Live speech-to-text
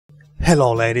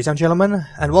Hello ladies and gentlemen,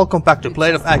 and welcome back to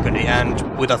Blade of Agony,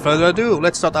 and without further ado,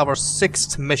 let's start our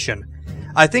 6th mission.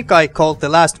 I think I called the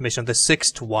last mission the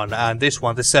 6th one, and this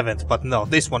one the 7th, but no,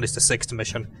 this one is the 6th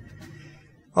mission.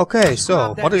 Okay,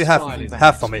 so, what do you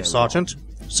have for me, Sergeant?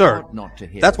 Sir,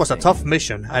 that was a tough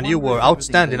mission, and you were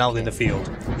outstanding out in the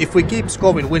field. If we keep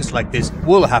scoring wins like this,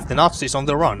 we'll have the Nazis on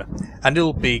the run, and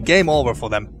it'll be game over for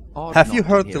them. Have you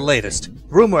heard the latest?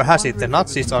 Rumor has it the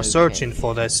Nazis are searching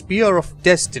for the Spear of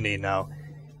Destiny now.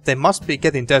 They must be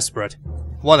getting desperate.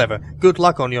 Whatever, good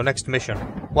luck on your next mission.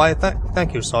 Why,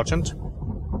 thank you, Sergeant.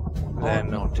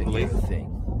 Then, not to hear a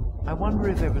thing. I wonder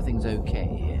if everything's okay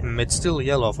here. It's still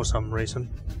yellow for some reason.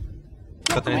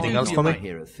 Got anything else for me?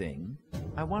 Hear a thing.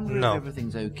 I wonder no. if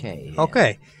everything's okay here.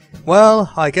 Okay.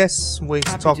 Well, I guess we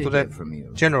talk to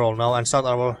the general now and start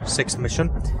our 6th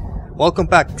mission. Welcome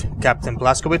back, Captain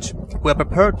Blazkowicz. We are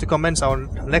prepared to commence our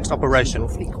next operation.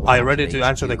 Are you ready to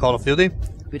answer the call of duty?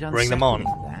 Bring them on.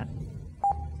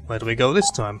 Where do we go this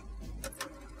time?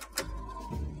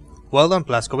 Well done,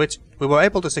 Blazkowicz. We were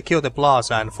able to secure the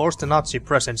plaza and force the Nazi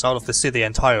presence out of the city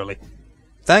entirely.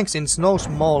 Thanks in no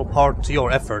small part to your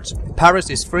efforts,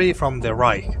 Paris is free from the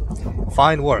Reich.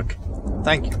 Fine work.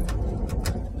 Thank you.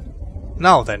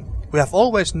 Now then, we have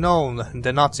always known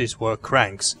the Nazis were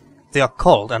cranks. They are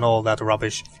cold and all that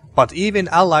rubbish, but even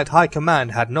Allied High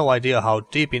Command had no idea how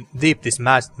deep this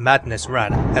madness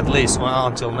ran, at least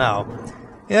until now.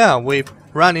 Yeah, we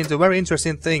ran into very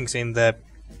interesting things in the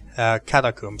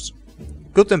catacombs.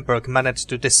 Gutenberg managed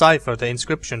to decipher the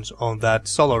inscriptions on that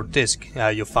solar disk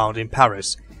you found in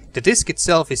Paris. The disk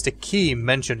itself is the key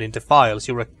mentioned in the files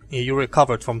you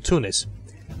recovered from Tunis.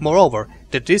 Moreover,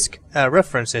 the disk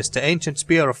references the ancient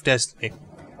Spear of Destiny.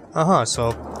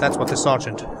 So that's what the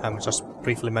sergeant just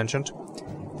briefly mentioned.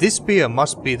 This spear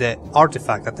must be the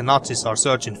artifact that the Nazis are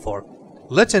searching for.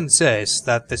 Legend says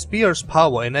that the spear's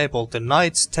power enabled the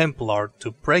Knights Templar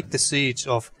to break the siege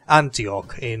of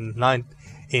Antioch in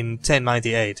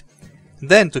 1098.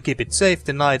 Then, to keep it safe,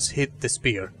 the Knights hid the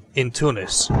spear in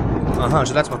Tunis.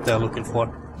 So that's what they're looking for.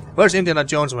 Where's Indiana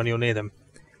Jones when you need him?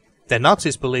 The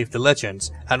Nazis believe the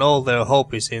legends, and all their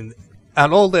hope is in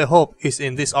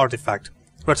this artifact.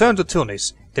 Return to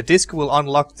Tunis. The disc will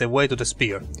unlock the way to the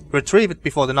spear. Retrieve it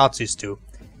before the Nazis do.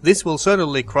 This will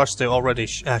certainly crush their already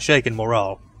shaken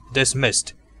morale.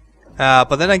 Dismissed.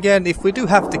 But then again, if we do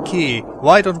have the key,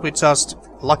 why don't we just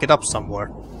lock it up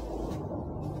somewhere?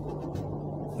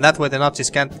 That way the Nazis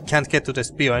can't get to the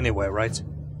spear anyway, right?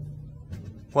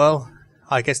 Well,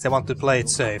 I guess they want to play it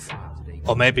safe.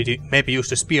 Or maybe use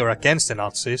the spear against the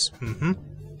Nazis.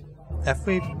 Have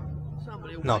we...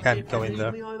 No, can't go in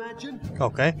there.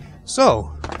 Okay,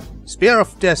 so, Spear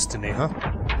of Destiny, huh?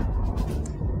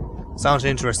 Sounds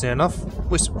interesting enough.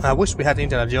 I wish we had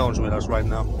Indiana Jones with us right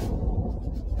now.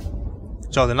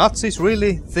 So the Nazis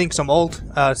really think some old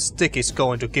stick is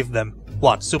going to give them,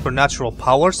 what, supernatural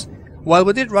powers? Well,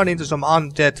 we did run into some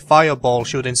undead fireball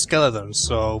shooting skeletons,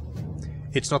 so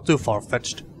it's not too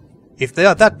far-fetched. If they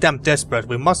are that damn desperate,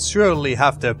 we must surely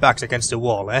have their backs against the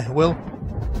wall, eh, Will?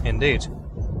 Indeed.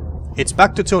 It's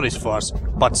back to Tunis for us,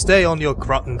 but stay on your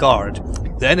guard.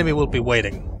 The enemy will be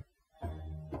waiting.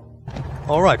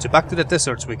 Alright, so back to the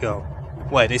deserts we go.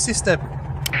 Wait, is this the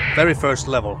very first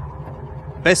level?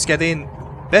 Best get in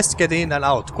and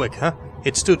out quick, huh?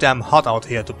 It's too damn hot out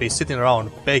here to be sitting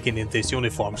around baking in these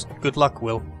uniforms. Good luck,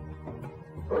 Will.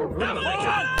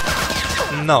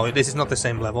 No, this is not the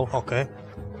same level, okay.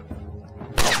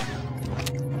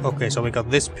 Okay, so we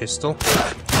got this pistol.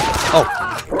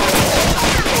 Oh!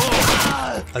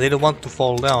 I didn't want to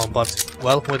fall down, but,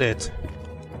 well, we did.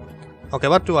 Okay,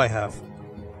 what do I have?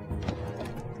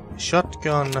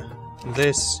 Shotgun,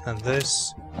 this, and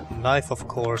this. Knife, of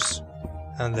course.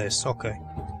 And this, okay.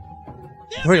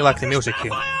 I really like the music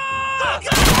here.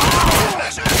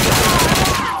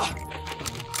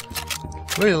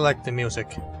 Really like the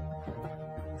music.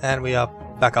 And we are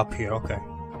back up here, okay.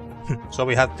 So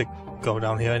we had to go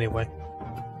down here anyway.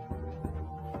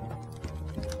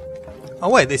 Oh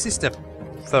wait, this is the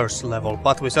first level,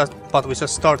 but we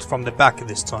just start from the back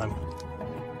this time.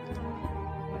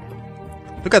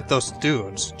 Look at those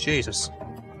dunes, Jesus.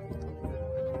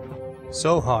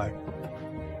 So high.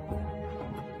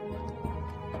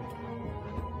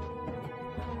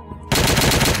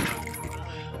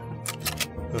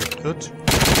 Good.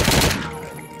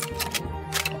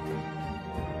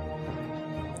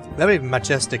 Very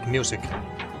majestic music.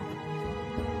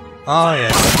 Ah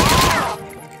yes.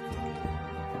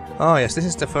 Ah yes, this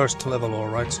is the first level,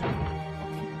 alright.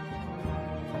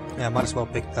 Yeah, might as well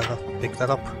pick that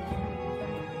up.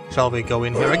 Shall we go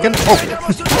in here again?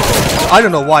 Oh! I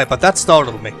don't know why, but that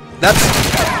startled me.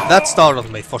 That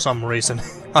startled me for some reason.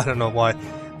 I don't know why.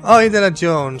 Oh, Indiana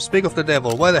Jones, speak of the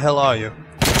devil, where the hell are you?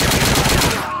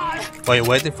 Were you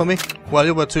waiting for me? Well,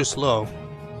 you were too slow.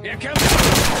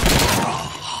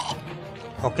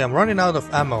 Okay, I'm running out of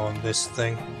ammo on this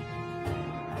thing.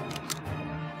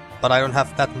 But I don't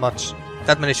have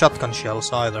that many shotgun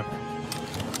shells either.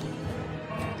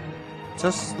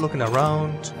 Just looking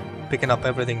around, picking up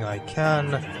everything I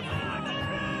can.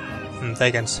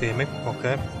 They can see me,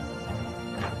 okay.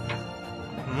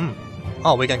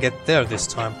 Oh, we can get there this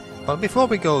time. But before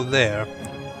we go there,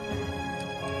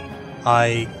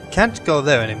 I can't go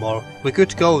there anymore. We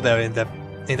could go there in the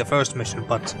first mission,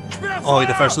 but in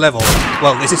the first level.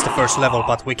 Well, this is the first level,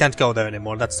 but we can't go there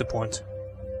anymore. That's the point.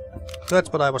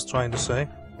 That's what I was trying to say.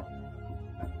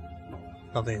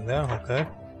 Nothing there. Okay.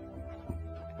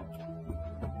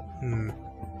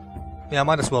 Yeah, I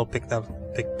might as well pick it up,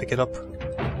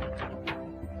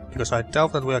 because I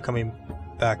doubt that we are coming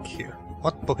back here.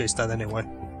 What book is that anyway?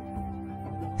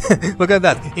 Look at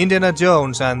that! Indiana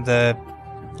Jones and the...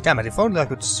 Damn it, if only I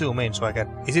could zoom in so I can...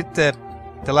 Is it the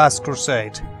Last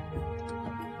Crusade?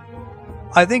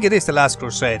 I think it is the Last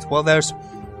Crusade. Well, there's...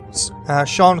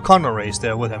 Sean Connery is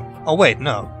there with him. Oh wait,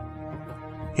 no.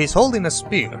 He's holding a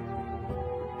spear.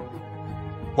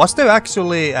 Was there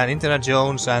actually an Indiana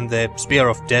Jones and the Spear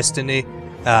of Destiny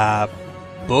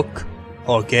book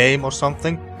or game or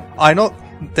something? I know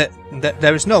that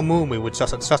there is no movie with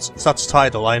such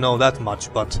title, I know that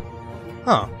much, but...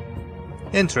 Huh.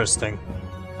 Interesting.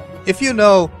 If you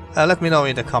know, let me know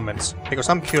in the comments, because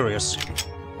I'm curious.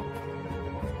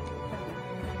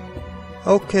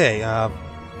 Okay,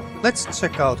 let's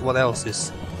check out what else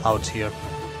is out here.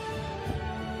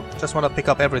 Just want to pick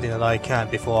up everything that I can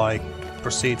before I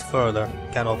proceed further.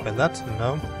 Can open that?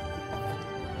 No.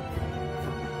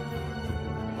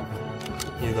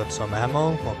 You got some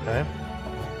ammo? Okay.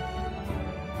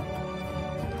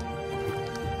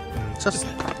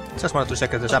 Just wanted to check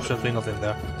that there's absolutely nothing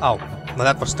there. Ow. No,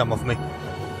 that was dumb of me.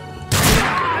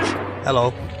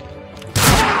 Hello.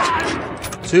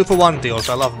 2-for-1 deals,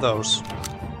 I love those.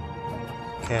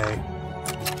 Okay.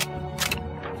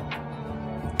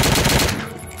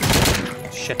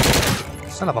 Shit.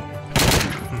 Son of a...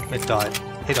 it died.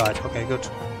 He died. Okay, good.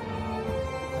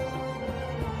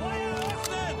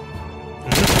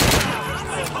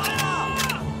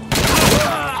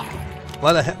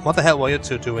 What the hell were you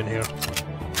two doing here?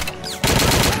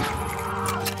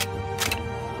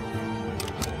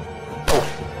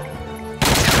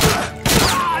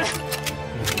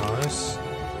 Nice.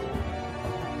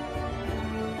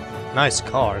 Nice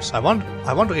cars. I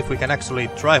wonder if we can actually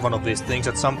drive one of these things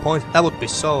at some point. That would be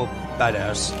so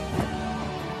badass.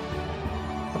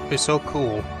 That would be so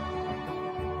cool.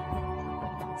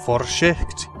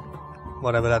 Vorsicht.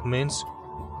 Whatever that means.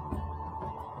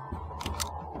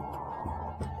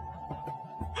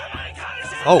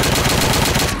 Oh!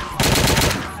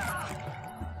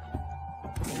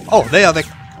 Oh, they are the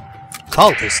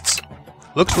cultists.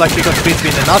 Looks like we got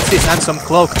between the Nazis and some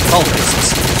cloaked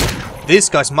cultists. These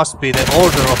guys must be the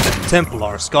Order of the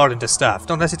Templars guarding the staff.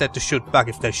 Don't hesitate to shoot back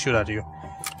if they shoot at you.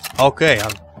 Okay,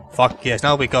 fuck yes,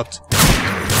 now we got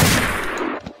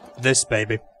this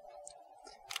baby.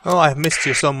 Oh, I've missed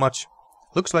you so much.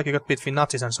 Looks like you got between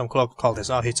Nazis and some cloaked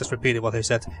cultists. Oh, he just repeated what he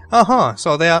said. Aha,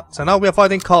 so now we are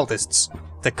fighting cultists.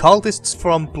 The cultists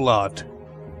from Blood.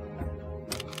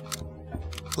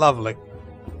 Lovely.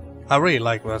 I really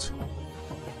like that.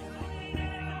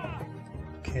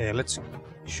 Okay, let's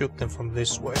shoot them from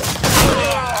this way.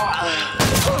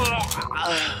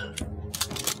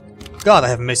 God, I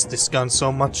have missed this gun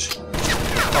so much.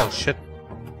 Oh shit.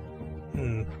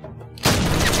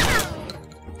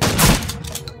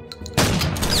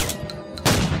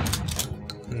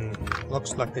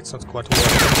 Looks like it's not quite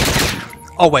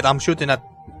working. Oh wait, I'm shooting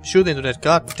to that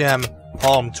goddamn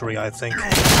palm tree, I think.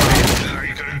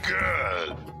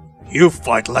 You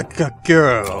fight like a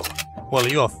girl. Well,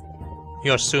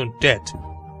 you're soon dead.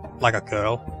 Like a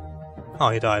girl. Oh,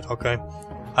 he died, okay.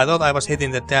 I thought I was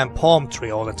hitting the damn palm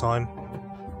tree all the time.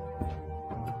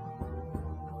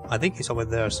 I think he's over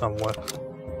there somewhere.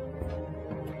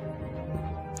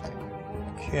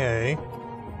 Okay.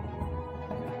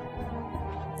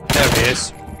 There he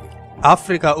is.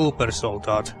 Afrika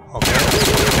Ubersoldat. Okay.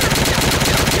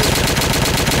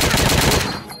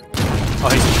 Oh,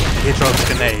 he throws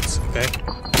grenades. Okay.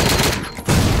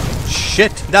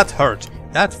 Shit, that hurt.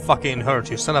 That fucking hurt,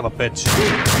 you son of a bitch.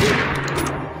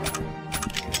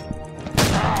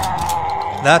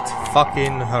 That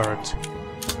fucking hurt.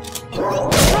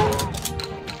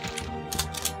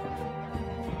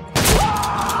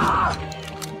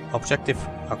 Objective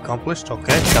accomplished.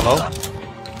 Okay, hello.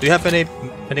 Do you have any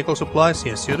medical supplies?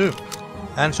 Yes, you do.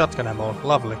 And shotgun ammo.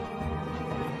 Lovely.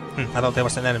 I thought there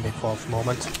was an enemy for a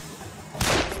moment.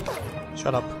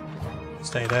 Shut up.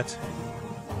 Stay dead.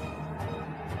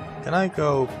 Can I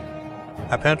go...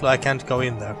 Apparently I can't go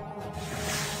in there.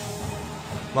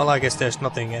 Well, I guess there's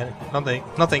nothing in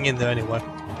there anyway.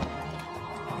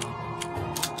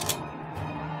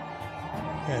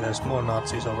 Okay, there's more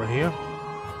Nazis over here.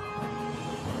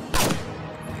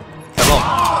 Come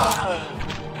on!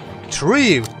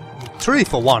 Three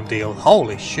for one deal.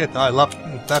 Holy shit! I love.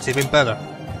 That's even better.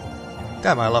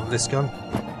 Damn, I love this gun.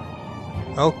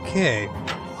 Okay,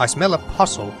 I smell a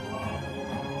puzzle.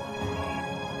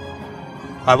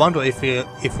 I wonder if we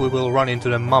will run into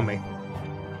the mummy.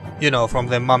 You know, from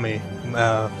the mummy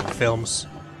films.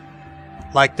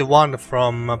 Like the one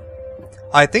from...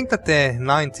 I think that the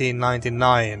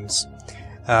 1999's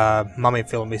mummy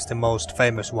film is the most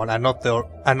famous one, and not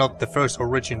the first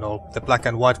original, the black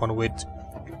and white one with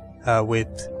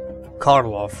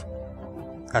Karloff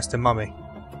as the mummy.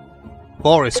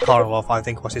 Boris Karloff, I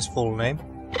think, was his full name.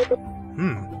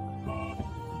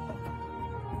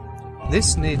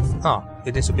 This needs...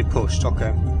 it needs to be pushed,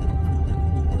 okay.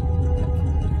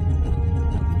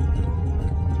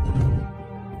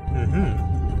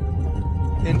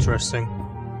 Interesting.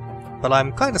 But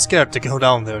I'm kinda scared to go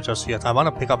down there just yet. I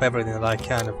wanna pick up everything that I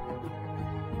can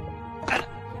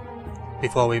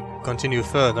before we continue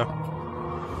further.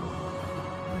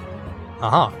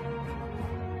 Aha!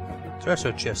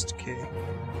 Treasure chest key.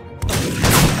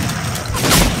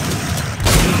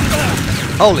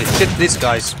 Holy shit, these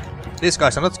guys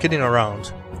are not kidding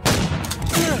around.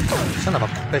 Son of a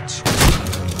bitch.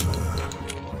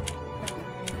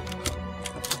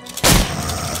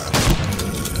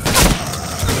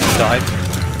 Die.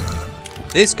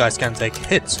 These guys can take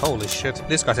hits, holy shit.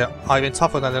 These guys are even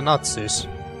tougher than the Nazis.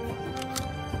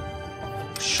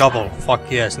 Shovel, fuck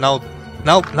yes. Now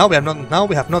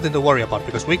we have nothing to worry about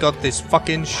because we got this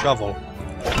fucking shovel.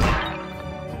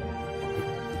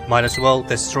 Might as well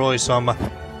destroy some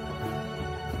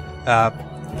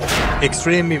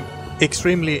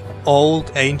extremely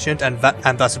old, ancient, and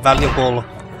thus valuable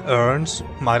urns.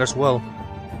 Might as well.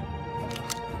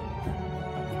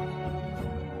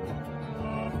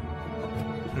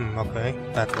 Okay,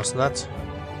 that was that.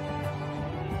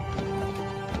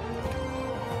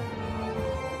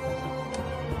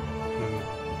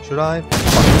 Should I?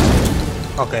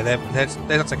 Okay, they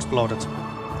just exploded.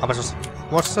 I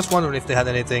was just wondering if they had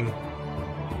anything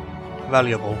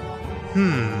valuable.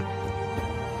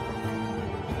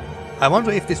 I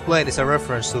wonder if this plane is a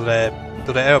reference to the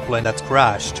airplane that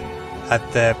crashed at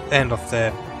the end of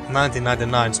the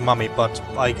 1999's Mummy, but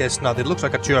I guess not. It looks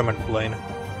like a German plane.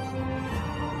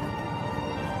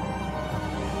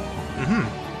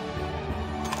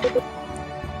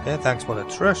 Yeah, thanks for the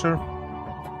treasure.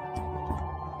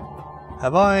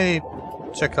 Have I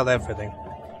checked out everything?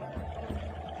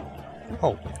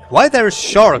 Oh, why there are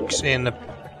sharks in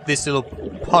this little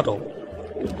puddle?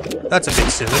 That's a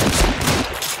bit silly.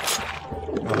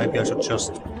 Or maybe I should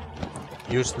just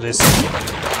use this.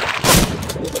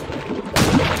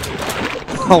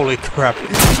 Holy crap,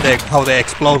 how they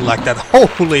explode like that.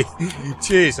 Holy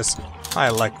Jesus, I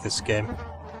like this game.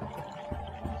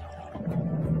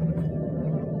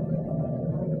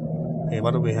 Okay,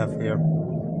 what do we have here?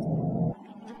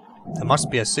 There must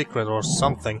be a secret or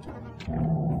something.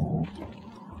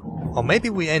 Or maybe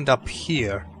we end up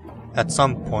here at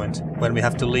some point when we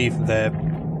have to leave the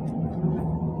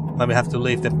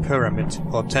pyramid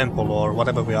or temple or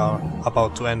whatever we are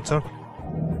about to enter.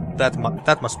 That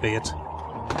must be it.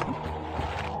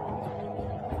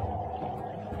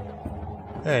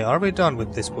 Hey, are we done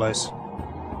with this place?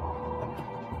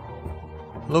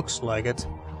 Looks like it.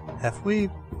 Have we?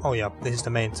 Oh yeah, this is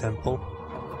the main temple.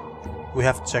 We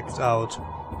have checked out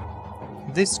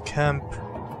this camp.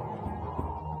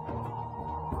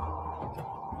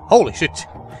 Holy shit!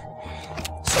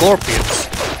 Scorpions!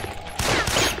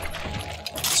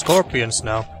 Scorpions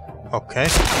now. Okay.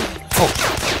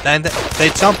 Oh, and they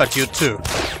jump at you too.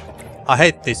 I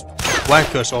hate these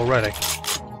wankers already.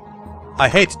 I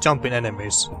hate jumping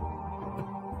enemies.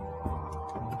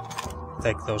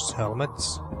 Take those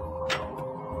helmets.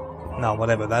 Now,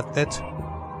 whatever that did.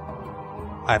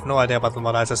 I have no idea about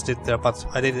what I just did there, but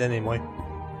I did it anyway.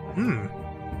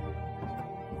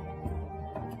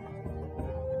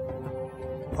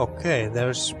 Okay,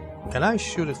 there's... Can I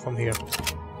shoot it from here?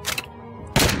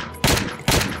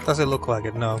 Does it look like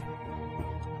it? No.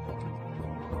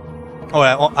 Oh,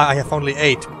 I have only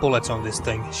 8 bullets on this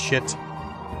thing. Shit.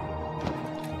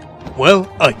 Well,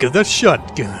 I got a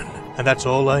shotgun, and that's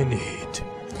all I need.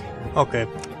 Okay,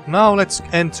 now let's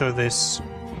enter this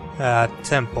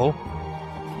temple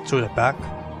through the back.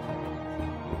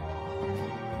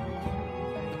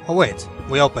 Oh wait,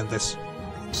 we opened this.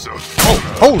 Oh,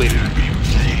 holy!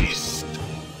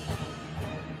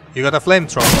 You got a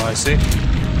flamethrower, I see.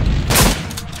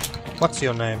 What's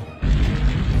your name?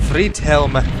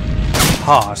 Friedhelm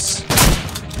Haas.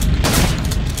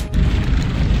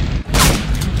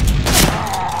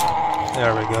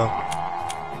 There we go.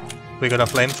 We got a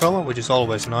flamethrower, which is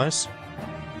always nice.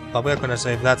 But we're gonna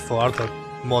save that for other,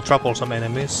 more troublesome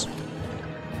enemies.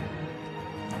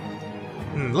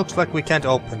 Looks like we can't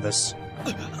open this.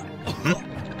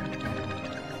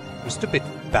 Stupid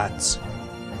bats.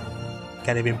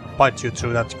 Can't even bite you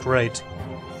through that grate.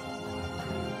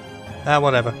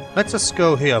 Whatever. Let's just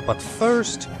go here, but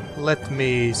first let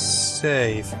me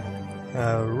save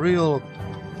real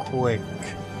quick.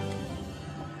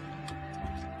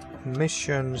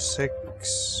 Mission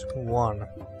 6-1.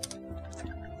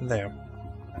 There.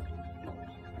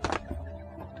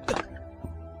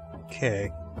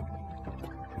 Okay.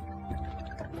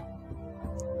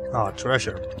 Ah,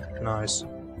 treasure. Nice.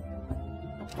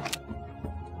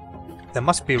 There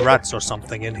must be rats or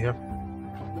something in here.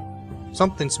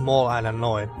 Something small and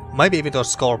annoying. Maybe even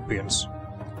those scorpions.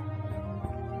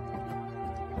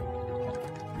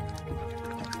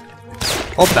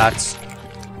 Or bats.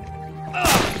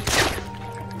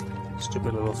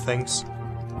 Stupid little things.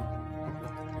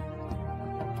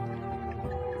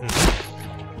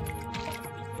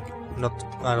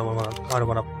 I don't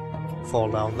wanna fall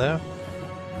down there.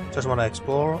 Just wanna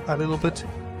explore a little bit.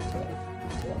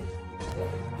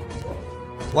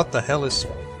 What the hell is...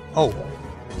 Oh!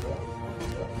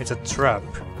 It's a trap.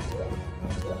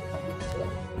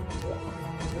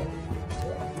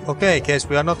 Okay, guess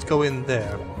we are not going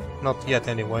there. Not yet,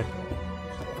 anyway.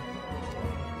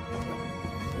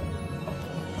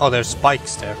 Oh, there's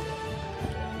spikes there.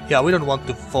 Yeah, we don't want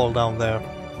to fall down there.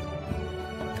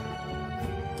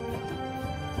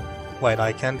 Wait,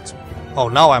 I can't... Oh,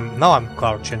 now I'm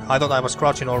crouching. I thought I was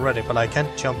crouching already, but I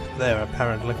can't jump there,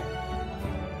 apparently.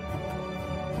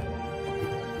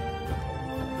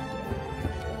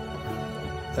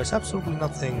 There's absolutely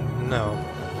nothing... No.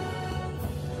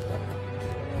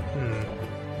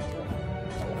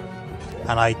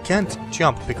 And I can't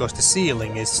jump because the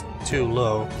ceiling is too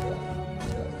low.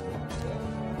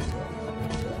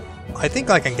 I think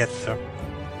I can get there.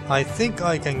 I think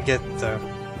I can get there.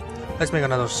 Let's make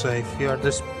another save here at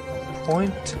this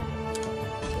point.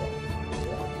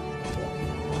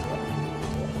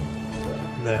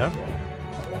 There.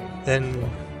 Then...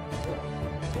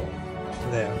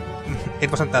 There. It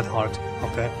wasn't that hard.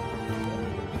 Okay.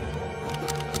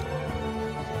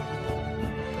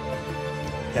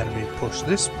 Can we push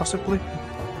this, possibly?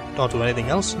 Don't do anything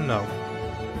else? No.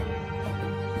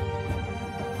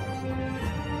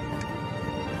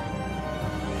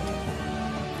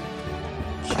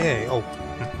 Okay, oh.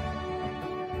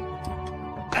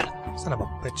 Son of a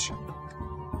bitch.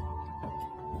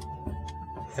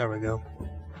 There we go.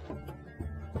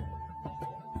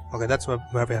 Okay, that's where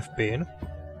we have been.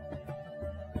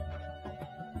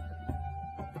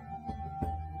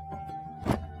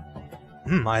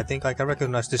 I think I can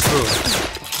recognize this room.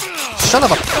 Son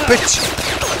of a bitch!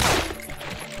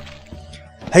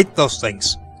 Hate those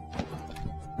things.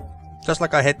 Just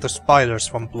like I hate the spiders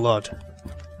from Blood.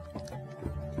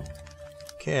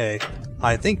 Okay,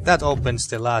 I think that opens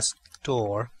the last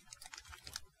door.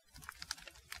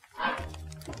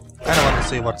 Kinda want to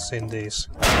see what's in these.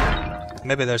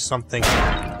 Maybe there's something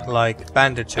like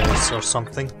bandages or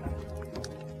something.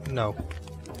 No.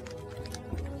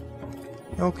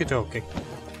 Okie dokie.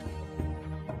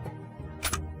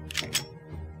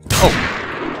 Oh!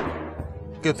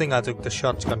 Good thing I took the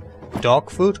shotgun.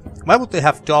 Dog food? Why would they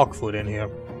have dog food in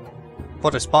here? For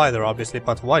the spider, obviously,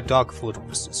 but why dog food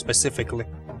specifically?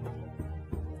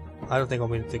 I don't think I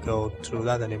need to go through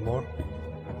that anymore.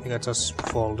 I think I just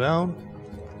fall down.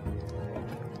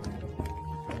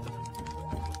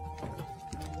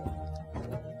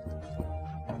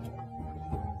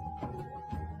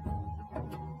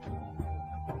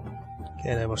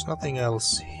 Okay, there was nothing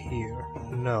else here.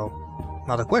 No.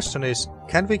 Now the question is,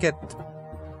 can we get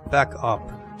back up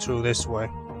through this way?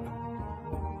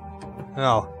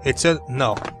 No, it's a...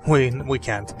 No, we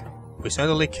can't. We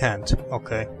certainly can't.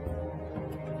 Okay.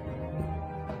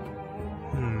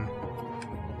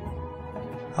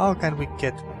 How can we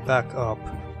get back up?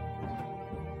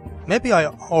 Maybe I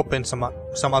opened some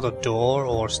other door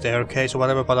or staircase or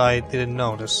whatever, but I didn't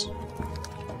notice.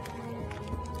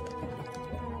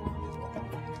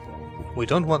 We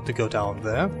don't want to go down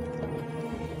there.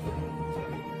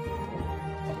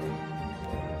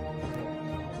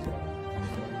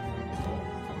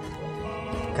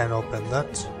 Can open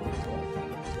that.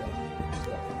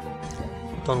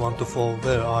 Don't want to fall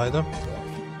there either.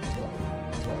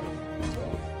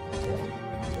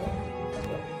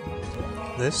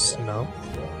 This? No.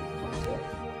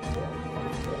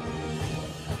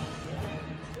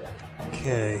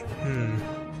 Okay,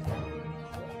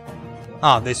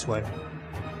 Ah, this way.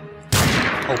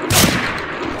 Oh.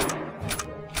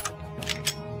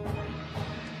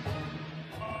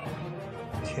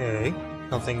 Okay,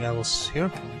 nothing else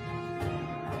here.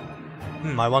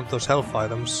 I want those health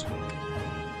items.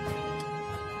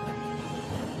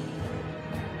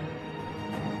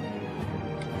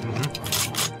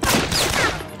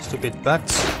 Stupid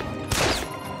bats.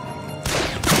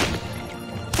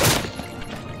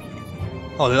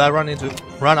 Oh, did I run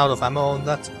out of ammo on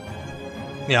that?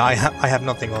 Yeah, I have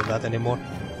nothing on that anymore.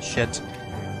 Shit.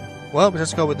 Well,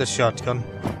 let's go with the shotgun.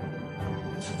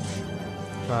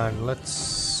 And let's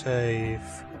save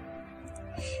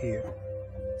here.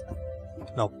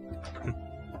 No.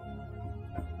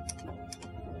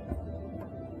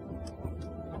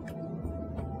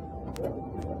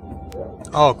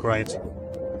 Oh, great.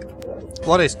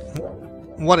 What is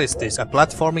this? A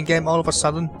platforming game all of a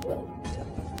sudden?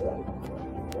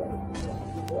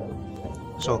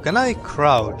 So can I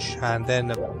crouch and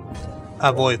then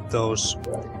avoid those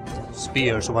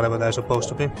spears or whatever they're supposed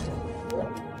to be?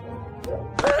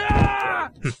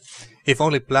 If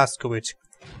only Blazkowicz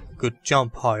could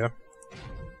jump higher.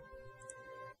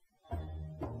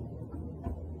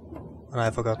 And I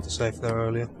forgot to save there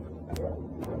earlier.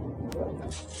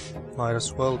 Might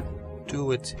as well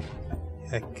do it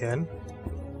again.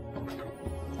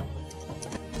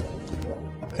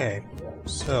 Okay,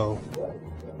 so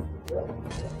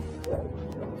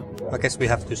I guess we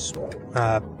have to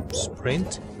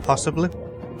sprint, possibly.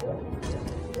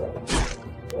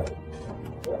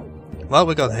 Well,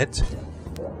 we got hit.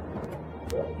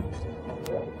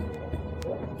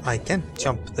 I can't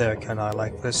jump there, can I,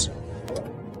 like this?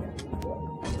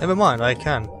 Never mind, I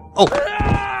can. Oh!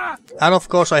 And of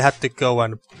course I had to go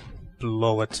and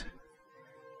blow it.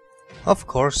 Of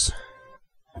course.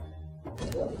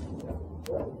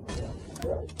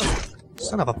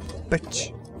 Son of a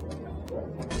bitch.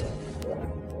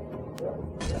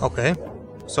 Okay,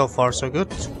 so far so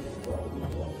good.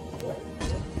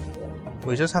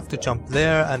 We just have to jump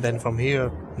there and then from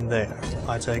here, there.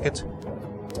 I take it.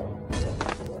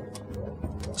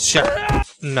 Shit!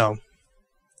 No.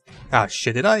 Ah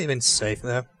shit, did I even save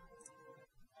there?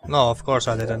 No, of course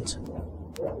I didn't.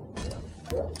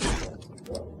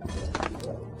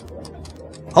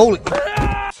 Holy...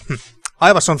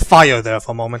 I was on fire there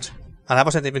for a moment. And I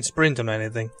wasn't even sprinting or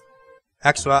anything.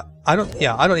 Actually, I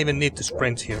don't even need to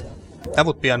sprint here. That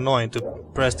would be annoying to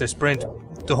press the sprint,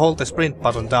 to hold the sprint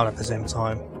button down at the same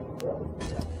time.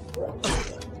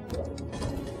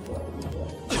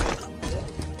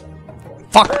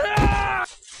 Fuck!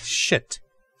 Shit.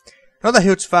 Not a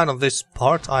huge fan of this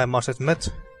part, I must admit.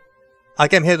 I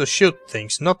came here to shoot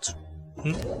things, not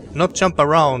jump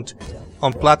around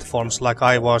on platforms like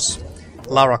I was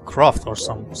Lara Croft or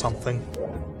something.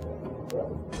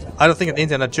 I don't think that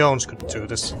Indiana Jones could do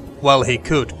this. Well, he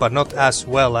could, but not as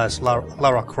well as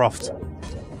Lara Croft.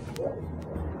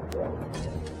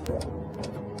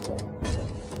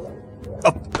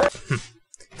 Oh.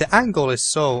 The angle is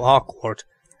so awkward.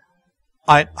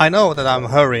 I know that I'm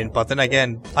hurrying, but then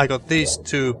again, I got these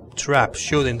two traps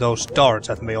shooting those darts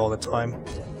at me all the time.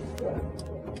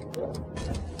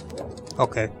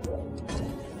 Okay.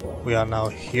 We are now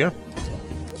here.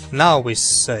 Now we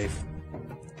save.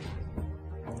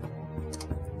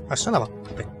 Ah, son of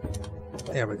a bit.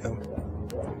 There we go.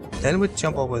 Then we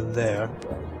jump over there.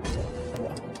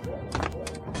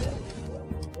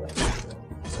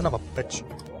 Son of a bitch.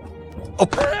 Oh!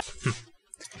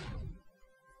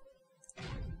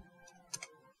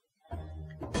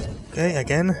 Okay,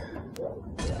 again.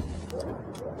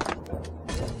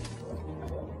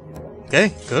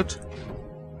 Okay, good.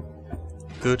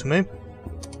 Good to me.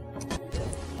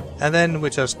 And then we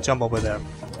just jump over there.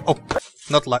 Oh,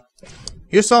 not like...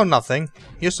 You saw nothing.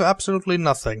 You saw absolutely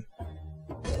nothing.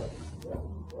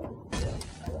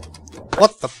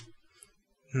 What the...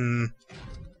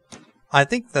 I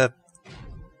think the...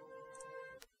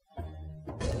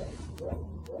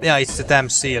 Yeah, it's the damn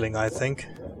ceiling, I think.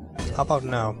 How about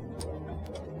now?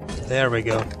 There we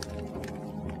go.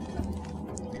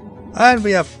 And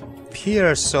we have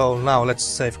here, so now let's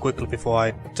save quickly before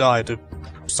I die to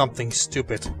something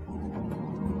stupid.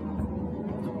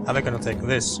 Am I gonna take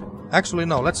this? Actually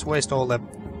no, let's waste all the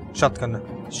shotgun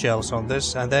shells on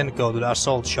this and then go to the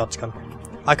assault shotgun.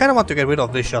 I kinda want to get rid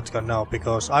of this shotgun now,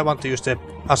 because I want to use the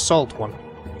assault one.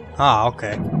 Ah,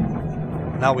 okay.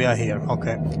 now we are here.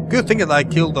 Okay. Good thing that I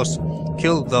killed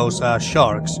those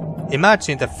sharks.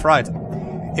 Imagine the fright.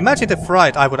 Imagine the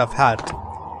fright I would have had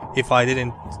if I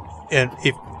didn't.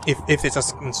 If it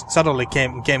just suddenly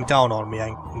came down on me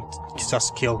and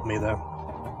just killed me there.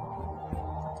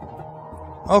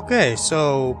 Okay,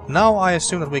 so now I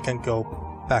assume that we can go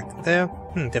back there.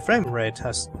 The frame rate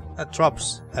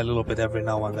drops a little bit every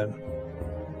now and then.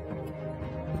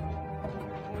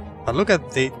 But look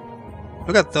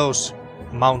at those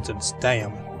mountains,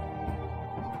 damn.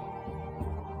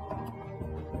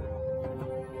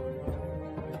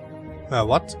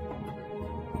 What?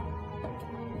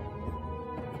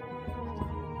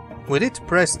 We did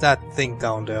press that thing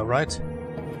down there, right?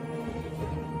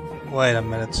 Wait a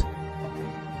minute.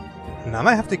 Now I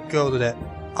might have to go to the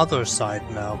other side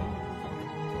now.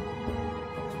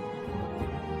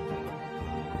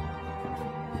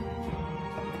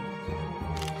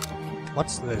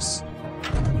 What's this?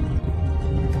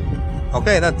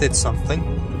 Okay, that did something.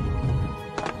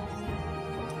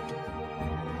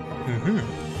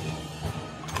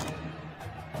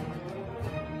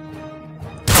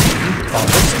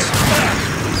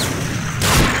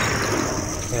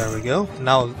 There we go.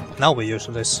 Now we use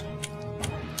this.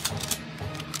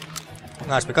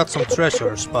 Nice, we got some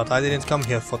treasures, but I didn't come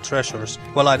here for treasures.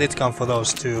 Well, I did come for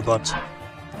those too, but...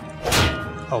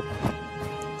 Oh.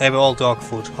 They were all dog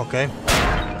food, okay.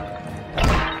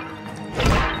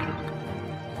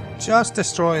 Just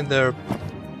destroying their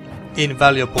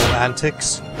invaluable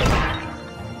antics.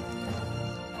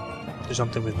 Do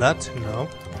something with that? No.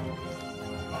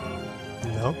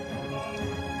 No.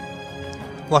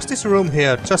 Was this room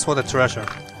here just for the treasure?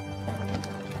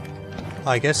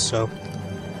 I guess so.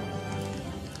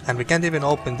 And we can't even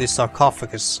open this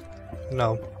sarcophagus.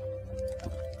 No.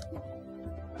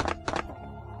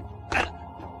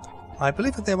 I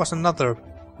believe that there was another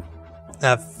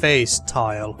face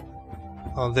tile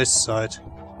on this side.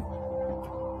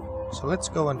 So let's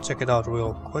go and check it out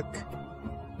real quick.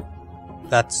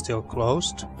 That's still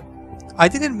closed. I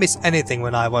didn't miss anything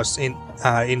when I was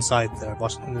inside there,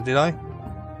 did I?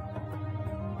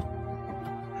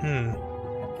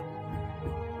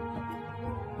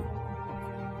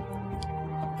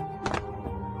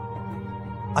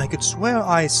 I could swear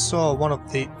I saw one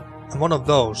of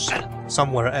those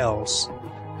somewhere else.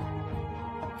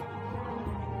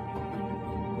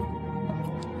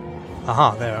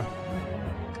 Aha, there.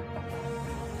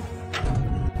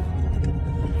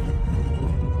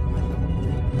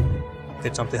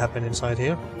 Did something happen inside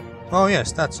here? Oh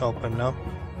yes, that's open now.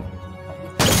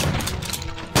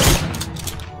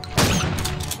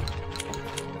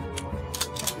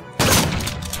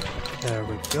 There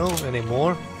we go, any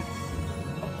more?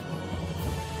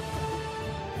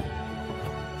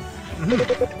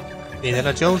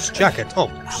 Indiana Jones jacket. Oh,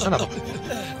 son of a...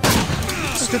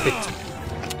 Stupid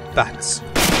bats.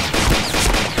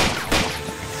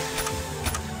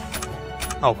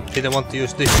 Oh, didn't want to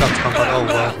use this shotgun, but oh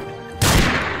well.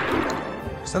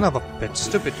 Son of a bitch,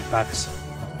 stupid bats.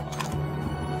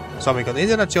 So we got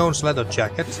Indiana Jones leather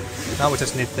jacket. Now we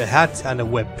just need the hat and a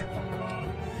whip.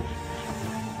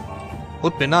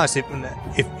 Would be nice if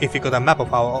we got a map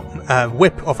of our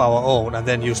whip of our own and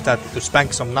then use that to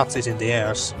spank some Nazis in the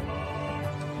airs.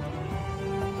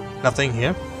 Nothing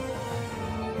here.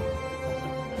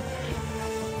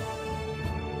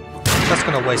 Just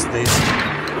gonna waste these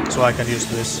so I can use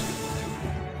this.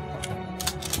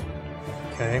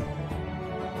 Okay.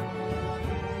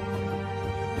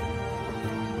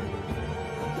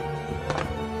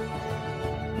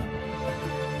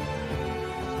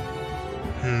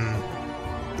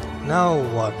 Now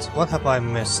what? What have I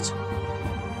missed?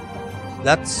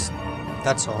 That's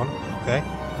on. Okay.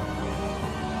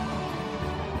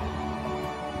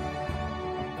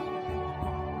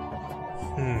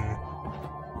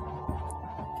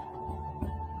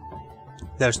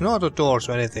 There's no other doors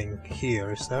or anything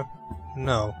here, is there?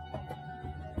 No.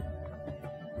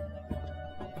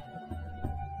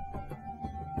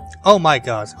 Oh my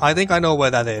god, I think I know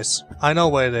where that is. I know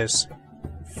where it is.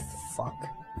 Fuck.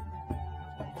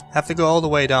 Have to go all the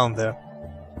way down there.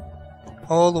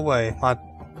 All the way.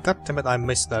 God damn it, I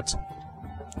missed that.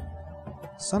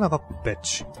 Son of a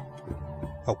bitch.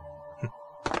 Oh.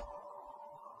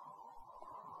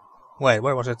 Wait,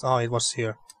 where was it? Oh, it was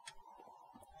here.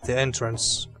 The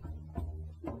entrance.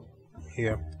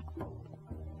 Here.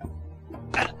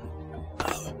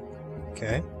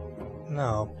 Okay.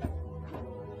 No.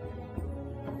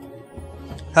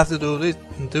 Have to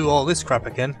do all this crap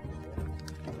again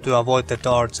to avoid the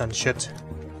darts and shit.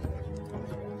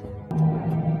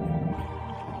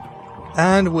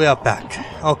 And we are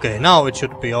back. Okay, now it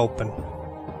should be open.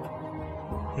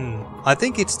 I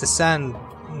think it's the sand,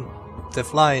 the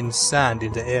flying sand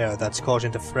in the air that's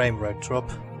causing the frame rate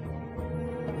drop.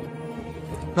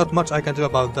 Not much I can do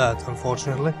about that,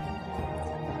 unfortunately.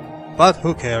 But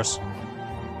who cares?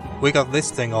 We got this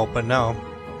thing open now.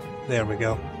 There we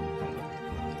go.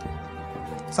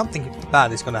 Something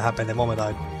bad is gonna happen the moment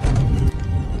I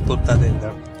put that in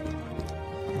there.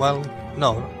 Well,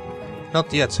 no,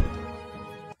 not yet.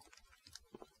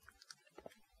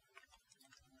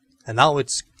 And now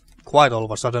it's quiet all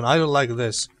of a sudden. I don't like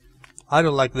this. I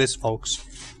don't like this, folks.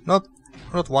 Not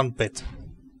one bit.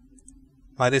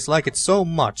 I dislike it so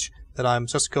much that I'm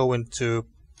just going to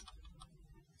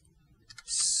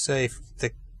save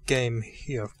the game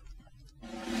here.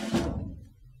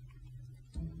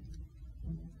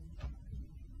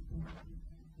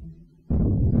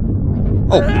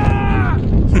 Oh!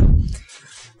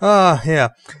 Yeah.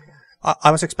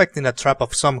 I was expecting a trap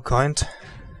of some kind.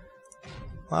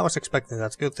 I was expecting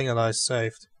that. Good thing that I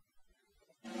saved.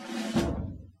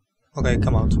 Okay,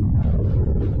 come out.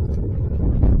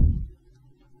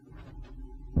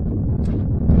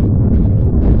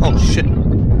 Oh shit.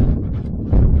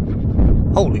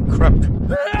 Holy crap.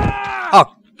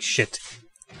 Oh shit.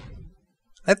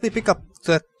 Let me pick up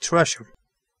the treasure.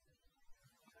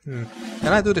 Can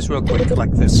I do this real quick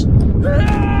like this?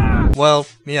 Well,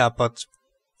 yeah, but...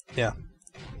 yeah.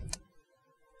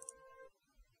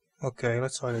 Okay,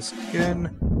 let's try this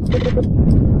again.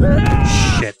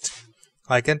 Shit.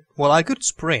 I can... well, I could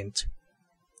sprint.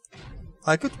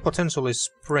 I could potentially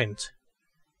sprint.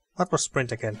 What was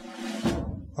sprint again?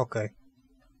 Okay.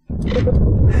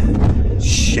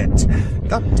 Shit.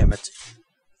 God damn it.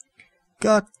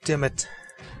 God damn it.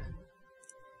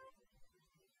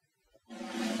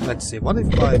 Let's see, what if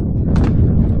I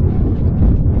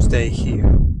stay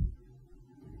here?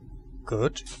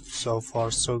 Good. So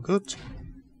far so good.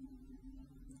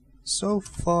 So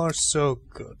far so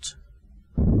good.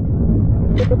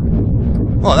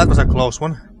 Oh, that was a close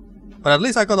one. But at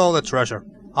least I got all the treasure.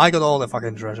 I got all the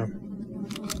fucking treasure.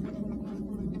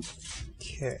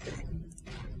 Okay.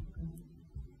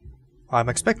 I'm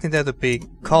expecting there to be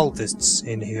cultists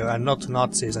in here and not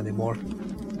Nazis anymore.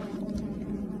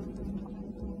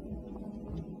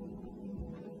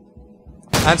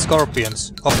 And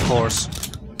scorpions, of course.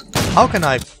 How can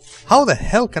I... how the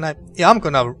hell can I... yeah, I'm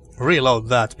gonna reload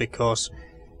that because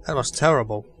that was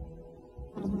terrible.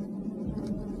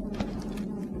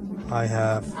 I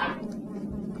have...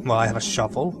 well, I have a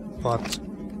shovel, but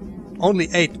only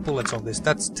 8 bullets on this.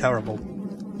 That's terrible.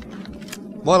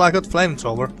 Well, I got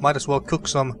flamethrower. Might as well cook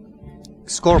some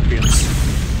scorpions.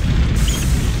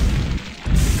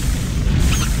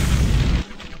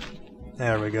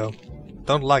 There we go.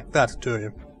 Don't like that, do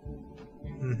you?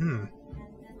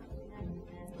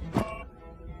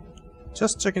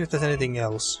 Just checking if there's anything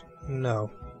else. No.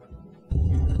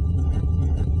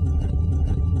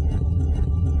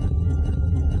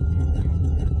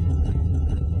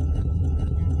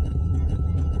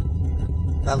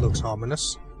 That looks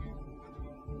ominous.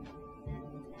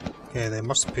 Okay, there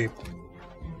must be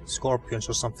scorpions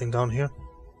or something down here.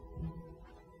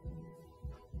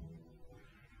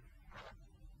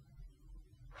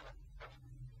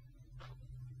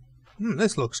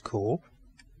 This looks cool.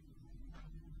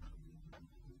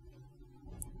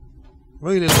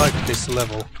 Really like this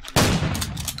level.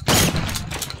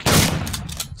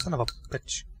 Son of a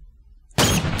bitch.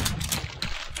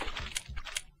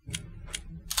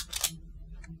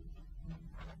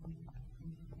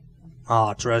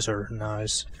 Ah, treasure,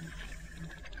 nice.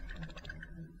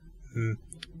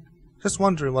 Just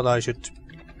wondering what I should...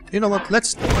 you know what,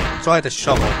 let's try the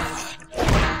shovel.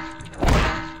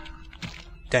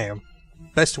 Damn.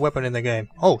 Best weapon in the game.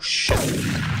 Oh shit.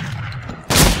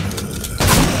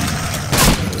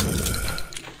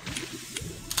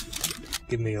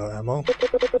 Give me your ammo.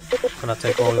 Gonna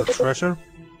take all your treasure.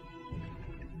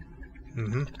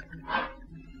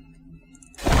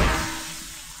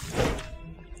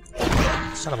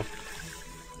 Son of a...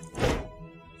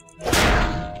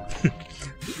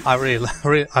 I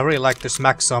really like to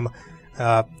smack some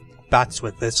bats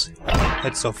with this.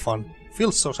 It's so fun.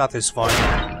 Feels so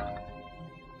satisfying.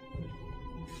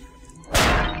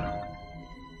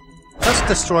 Just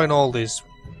destroying all these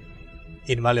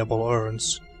invaluable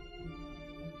urns.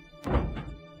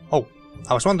 Oh,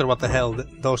 I was wondering what the hell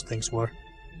those things were.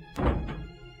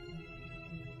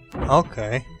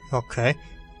 Okay, okay.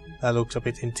 That looks a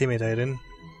bit intimidating.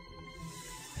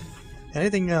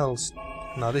 Anything else?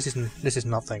 No, this is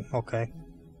nothing. Okay.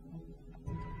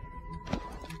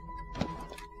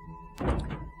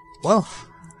 Well,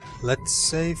 let's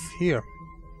save here.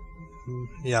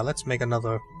 Yeah, let's make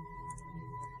another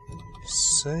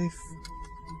save.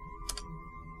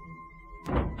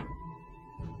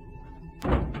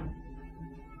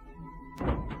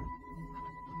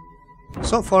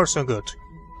 So far, so good.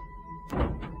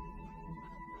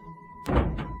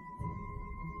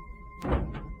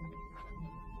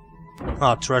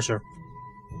 Ah, treasure.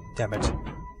 Damn it.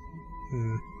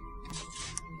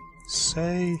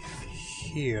 Save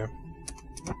here.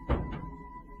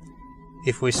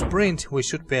 If we sprint, we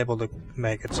should be able to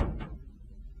make it.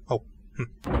 Oh.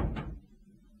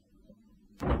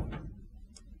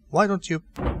 Why don't you...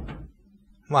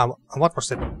 Wow, what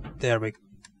was it? There we...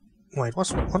 Wait,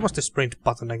 what was the sprint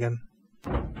button again?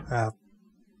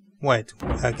 Wait,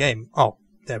 game. Oh,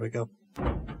 there we go.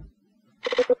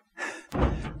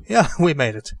 Yeah, we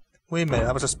made it. We made it.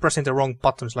 I was just pressing the wrong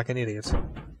buttons like an idiot.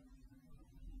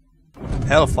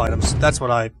 Health items, that's what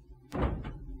I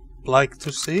like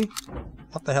to see.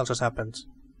 What the hell just happened?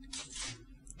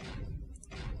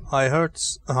 I heard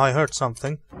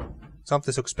something.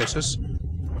 Something suspicious.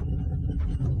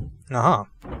 Aha.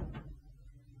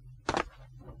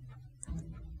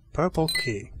 Purple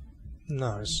key.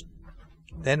 Nice.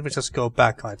 Then we just go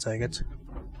back, I take it.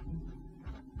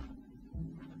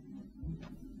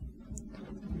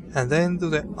 And then to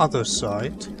the other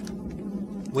side.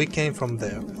 We came from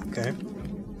there, okay.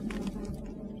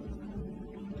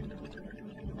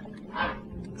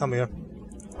 Come here.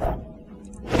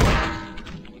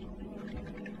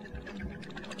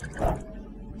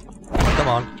 Come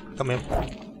on, come here.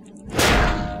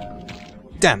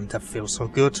 Damn, that feels so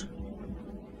good.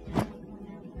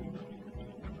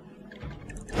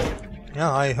 Yeah,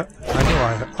 I knew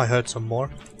I heard some more.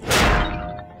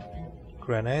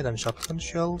 Grenade and shotgun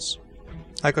shells.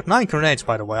 I got 9 grenades,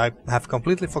 by the way. I have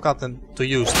completely forgotten to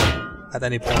use them at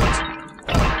any point.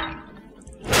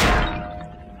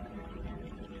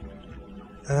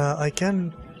 I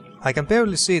can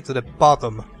barely see to the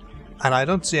bottom, and I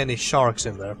don't see any sharks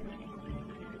in there.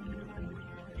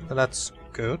 So that's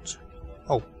good.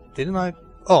 Oh, didn't I?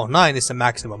 Oh, 9 is the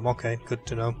maximum. Okay, good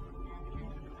to know.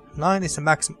 9 is the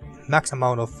max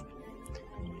amount of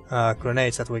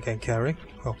grenades that we can carry.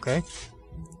 Okay.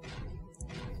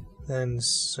 Then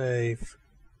save.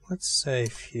 Let's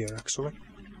save here, actually.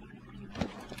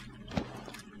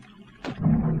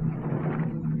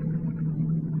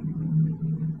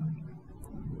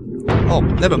 Oh,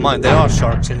 never mind, there are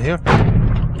sharks in here.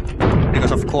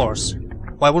 Because of course.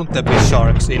 Why wouldn't there be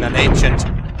sharks in an ancient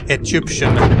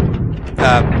Egyptian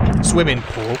swimming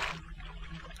pool?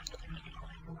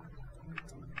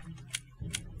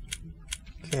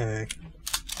 Okay.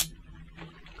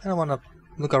 I wanna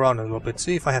look around a little bit,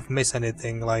 see if I have missed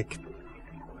anything like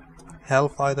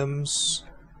health items,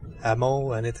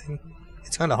 ammo, anything.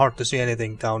 It's kinda hard to see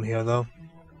anything down here though.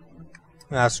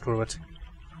 Ah, screw it.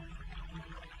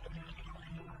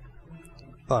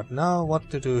 But now what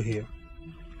to do here?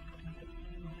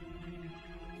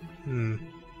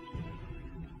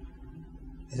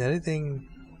 Is anything...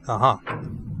 Aha.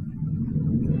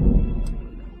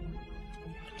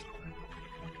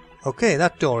 Okay,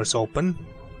 that door is open.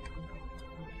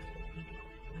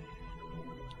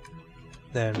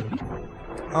 Then...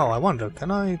 Oh, I wonder,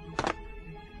 can I...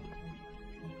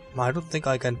 I don't think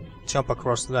I can jump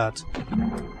across that.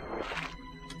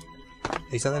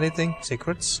 Is that anything?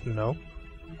 Secrets? No.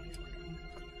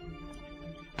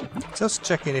 Just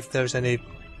checking if there's any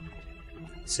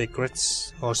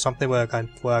secrets or something where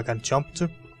I can jump to.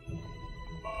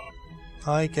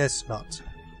 I guess not.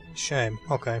 Shame.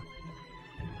 Okay.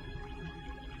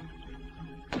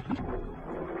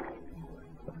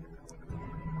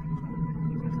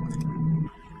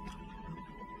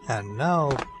 And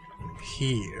now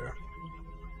here.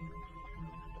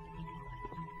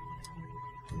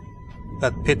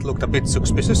 That pit looked a bit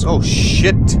suspicious. Oh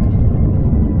shit!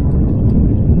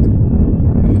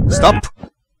 Stop!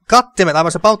 God damn it, I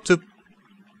was about to...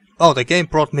 Oh, the game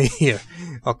brought me here.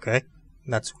 Okay,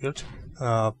 that's weird.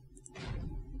 Oh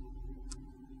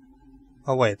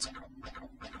wait.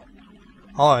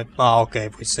 Oh, okay,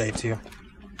 we saved here.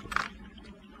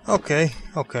 Okay,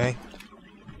 okay.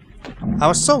 I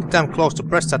was so damn close to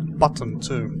press that button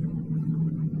too.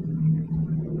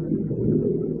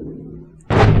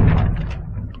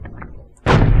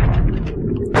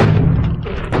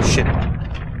 Shit.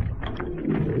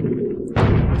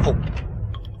 Oh.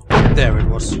 There it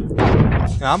was.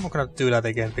 Yeah, I'm not gonna do that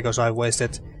again because I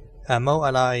wasted ammo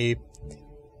and I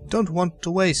don't want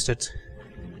to waste it.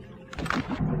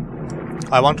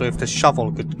 I wonder if the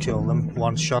shovel could kill them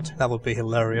one shot. That would be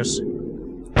hilarious.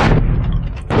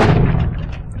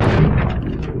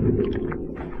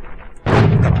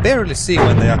 I can barely see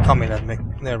when they are coming at me.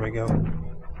 There we go.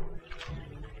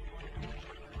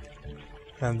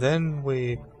 And then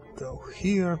we go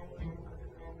here.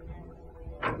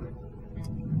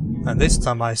 And this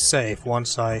time I save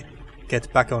once I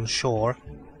get back on shore.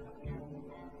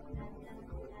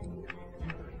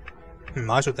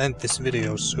 I should end this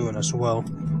video soon as well.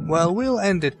 Well, we'll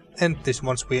end this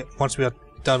once we are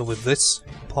done with this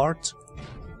part.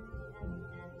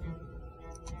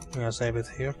 I'm gonna save it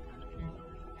here.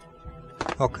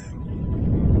 Okay.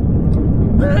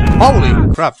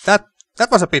 Holy crap! That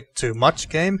was a bit too much,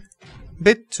 game.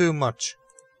 Bit too much.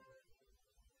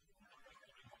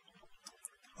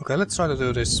 Okay, let's try to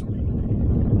do this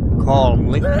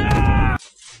calmly.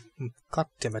 God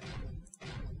damn it.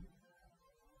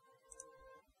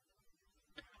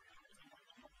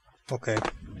 Okay.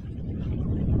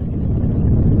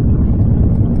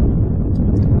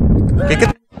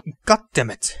 Okay, God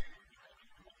damn it.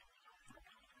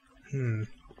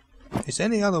 Is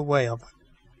any other way of...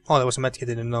 Oh, there was a medkit,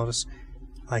 didn't notice.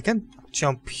 I can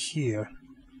jump here.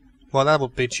 Well, that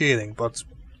would be cheating, but...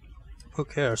 who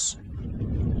cares?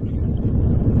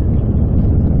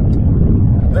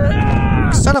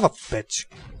 Son of a bitch.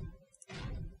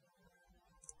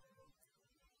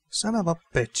 Son of a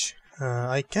bitch.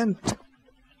 I can't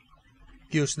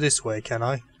use this way, can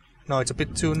I? No, it's a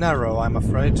bit too narrow, I'm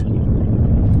afraid.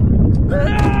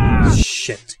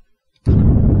 Shit.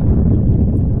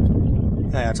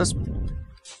 Yeah, just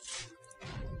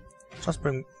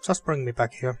bring me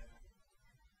back here.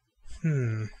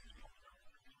 And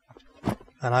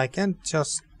I can't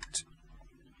just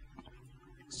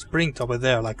sprint over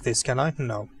there like this, can I?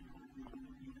 No.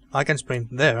 I can sprint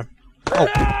there. Oh!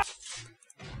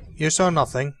 You saw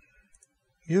nothing.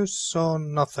 You saw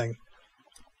nothing.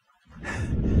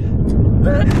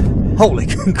 Holy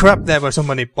crap, there were so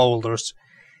many boulders.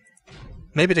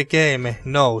 Maybe the game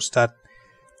knows that...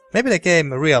 Maybe the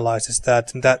game realizes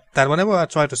that whenever I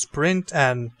try to sprint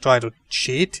and try to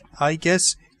cheat, I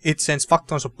guess, it sends fuck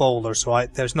tons of boulders, so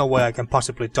there's no way I can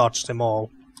possibly dodge them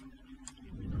all.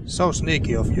 So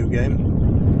sneaky of you,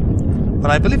 game.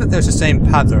 But I believe that there's the same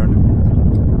pattern.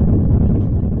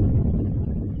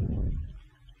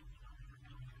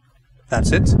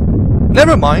 That's it.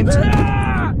 Never mind!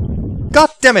 God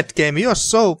damn it, game, you're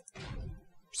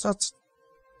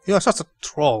you're such a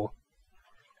troll.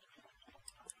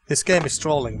 This game is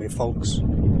trolling me, folks.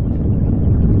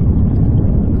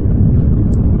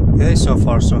 Okay, so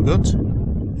far so good.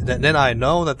 Then I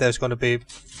know that there's gonna be...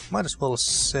 Might as well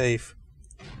save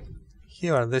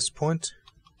here at this point.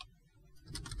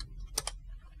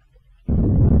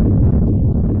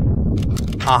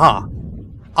 Aha!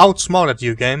 Outsmarted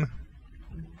you, game.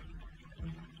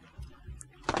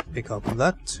 Pick up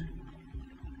that.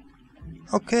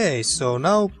 Okay, so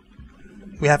now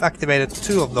we have activated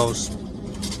 2 of those.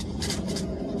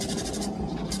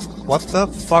 What the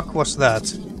fuck was that?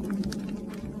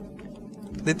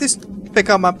 Did this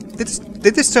become a...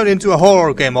 Did this turn into a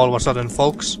horror game all of a sudden,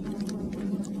 folks?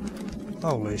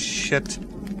 Holy shit.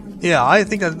 Yeah, I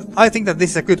think that this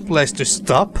is a good place to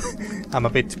stop. I'm a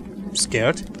bit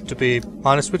scared, to be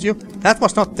honest with you. That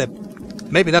was not the...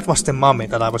 Maybe that was the mummy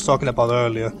that I was talking about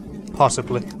earlier.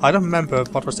 Possibly. I don't remember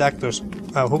what was the actor's...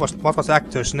 what was the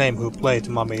actor's name who played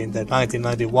mummy in the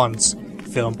 1991's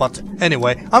film, but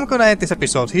anyway, I'm gonna end this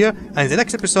episode here, and in the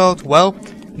next episode, well,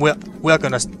 we are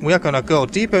gonna go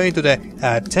deeper into the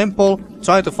temple,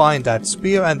 try to find that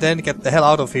spear, and then get the hell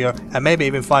out of here, and maybe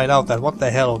even find out that what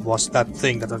the hell was that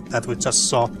thing that we just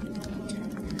saw.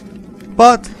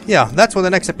 But yeah, that's for the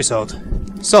next episode.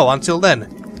 So until then,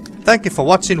 thank you for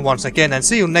watching once again, and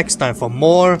see you next time for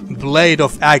more Blade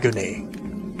of Agony.